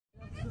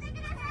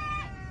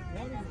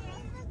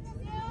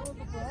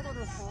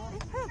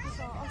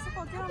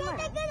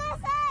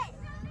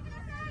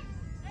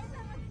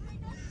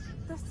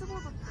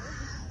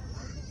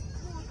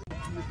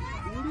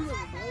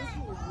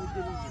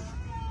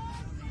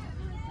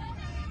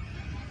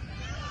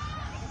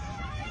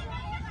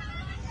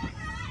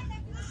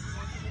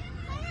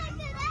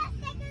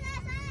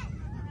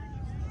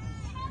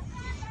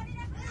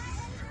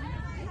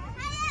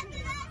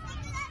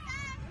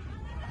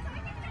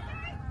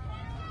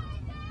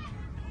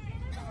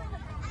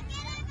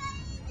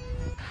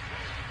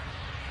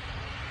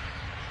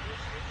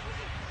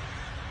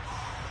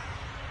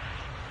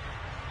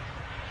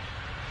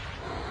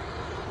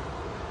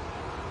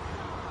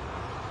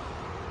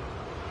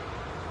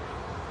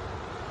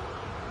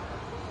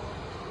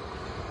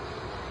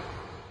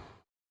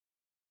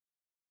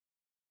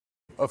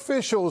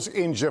Officials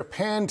in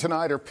Japan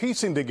tonight are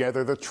piecing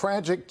together the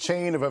tragic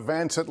chain of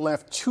events that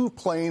left two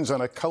planes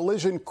on a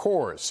collision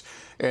course,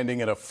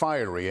 ending in a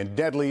fiery and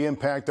deadly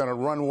impact on a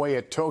runway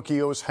at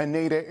Tokyo's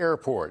Haneda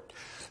Airport.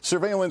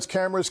 Surveillance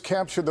cameras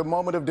captured the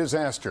moment of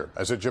disaster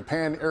as a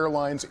Japan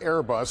Airlines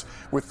Airbus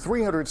with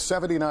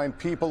 379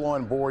 people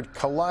on board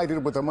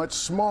collided with a much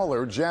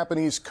smaller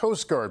Japanese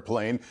Coast Guard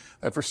plane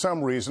that for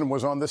some reason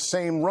was on the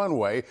same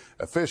runway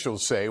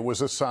officials say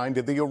was assigned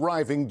to the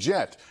arriving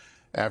jet.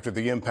 After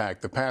the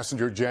impact, the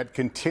passenger jet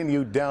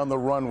continued down the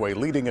runway,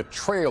 leading a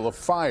trail of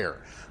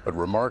fire. But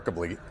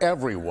remarkably,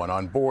 everyone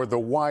on board the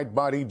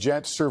wide-body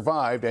jet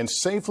survived and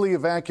safely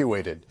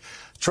evacuated.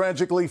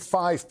 Tragically,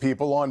 5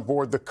 people on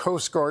board the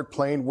Coast Guard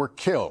plane were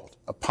killed.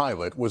 A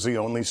pilot was the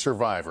only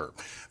survivor.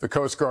 The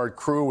Coast Guard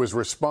crew was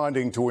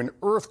responding to an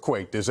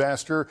earthquake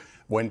disaster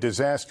when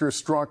disaster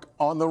struck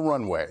on the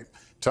runway.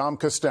 Tom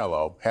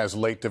Costello has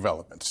late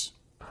developments.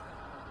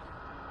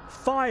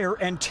 Fire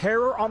and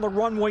terror on the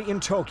runway in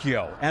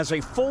Tokyo as a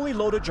fully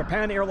loaded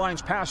Japan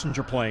Airlines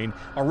passenger plane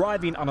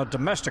arriving on a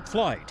domestic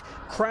flight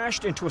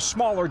crashed into a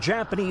smaller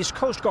Japanese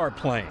Coast Guard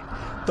plane.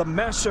 The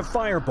massive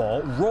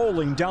fireball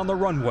rolling down the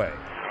runway.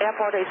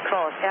 Airport is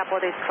closed.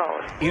 Airport is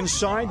closed.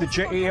 Inside the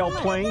JAL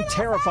plane,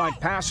 terrified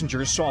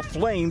passengers saw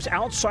flames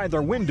outside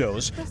their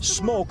windows,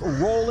 smoke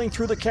rolling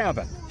through the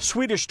cabin.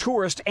 Swedish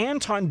tourist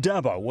Anton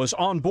Deibe was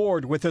on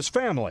board with his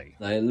family.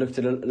 I looked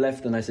to the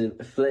left and I see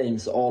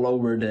flames all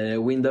over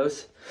the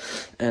windows.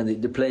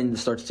 And the plane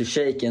starts to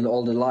shake and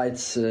all the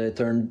lights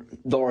turn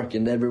dark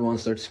and everyone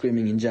starts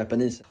screaming in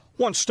Japanese.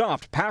 Once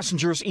stopped,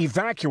 passengers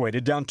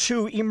evacuated down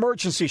 2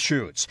 emergency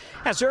chutes.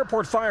 As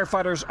airport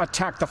firefighters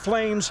attacked the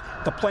flames,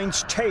 the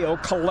plane's tail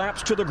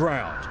collapsed to the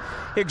ground.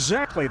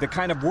 Exactly the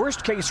kind of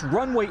worst-case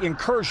runway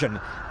incursion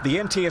the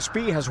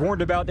NTSB has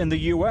warned about in the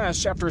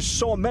U.S. after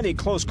so many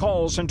close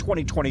calls in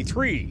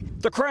 2023.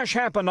 The crash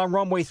happened on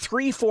runway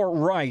 34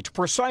 right,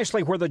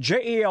 precisely where the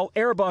JAL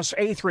Airbus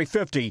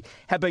A350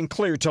 had been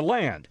cleared to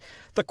land.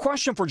 The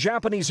question for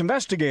Japanese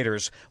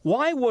investigators,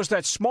 why was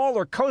that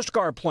smaller Coast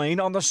Guard plane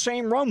on the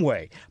same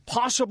runway,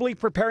 possibly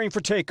preparing for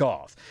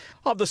takeoff?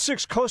 Of the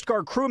 6 Coast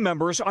Guard crew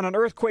members on an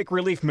earthquake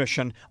relief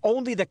mission,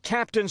 only the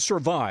captain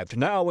survived,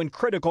 now in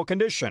critical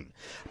condition.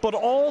 But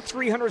all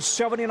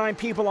 379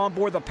 people on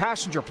board the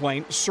passenger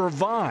plane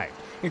survived,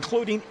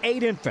 including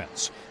 8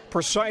 infants,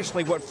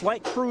 precisely what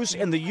flight crews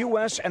in the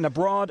U.S. and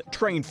abroad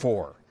train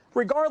for.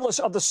 Regardless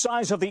of the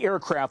size of the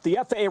aircraft, the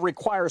FAA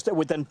requires that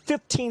within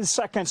 15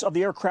 seconds of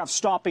the aircraft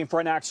stopping for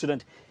an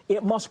accident,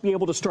 it must be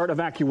able to start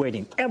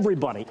evacuating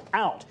everybody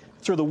out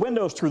through the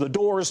windows, through the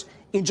doors,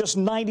 in just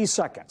 90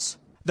 seconds.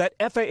 That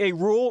FAA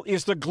rule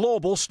is the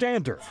global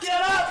standard.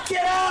 Get up,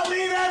 get out,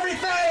 leave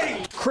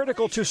everything!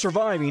 Critical to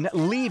surviving,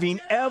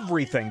 leaving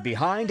everything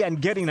behind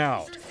and getting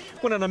out.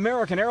 When an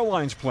American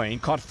Airlines plane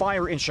caught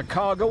fire in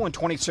Chicago in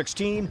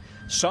 2016,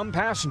 some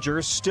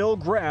passengers still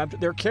grabbed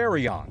their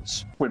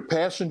carry-ons. When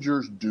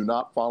passengers do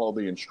not follow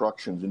the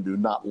instructions and do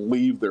not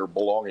leave their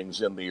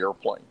belongings in the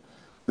airplane,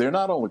 they're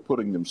not only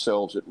putting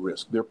themselves at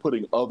risk, they're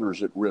putting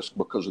others at risk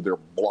because of their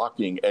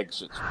blocking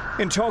exits.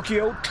 In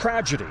Tokyo,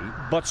 tragedy,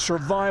 but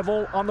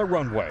survival on the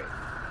runway.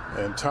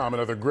 And Tom,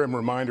 another grim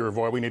reminder of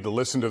why we need to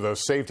listen to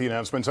those safety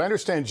announcements. I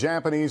understand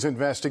Japanese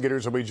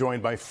investigators will be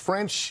joined by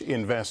French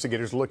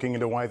investigators looking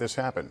into why this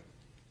happened.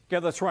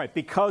 Yeah, that's right.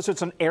 Because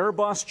it's an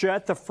Airbus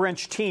jet, the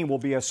French team will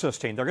be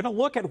assisting. They're going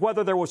to look at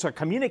whether there was a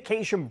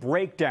communication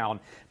breakdown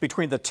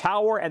between the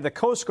tower and the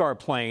Coast Guard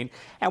plane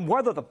and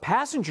whether the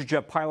passenger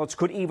jet pilots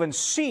could even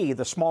see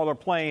the smaller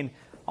plane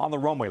on the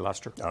runway,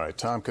 Lester. All right,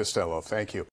 Tom Costello, thank you.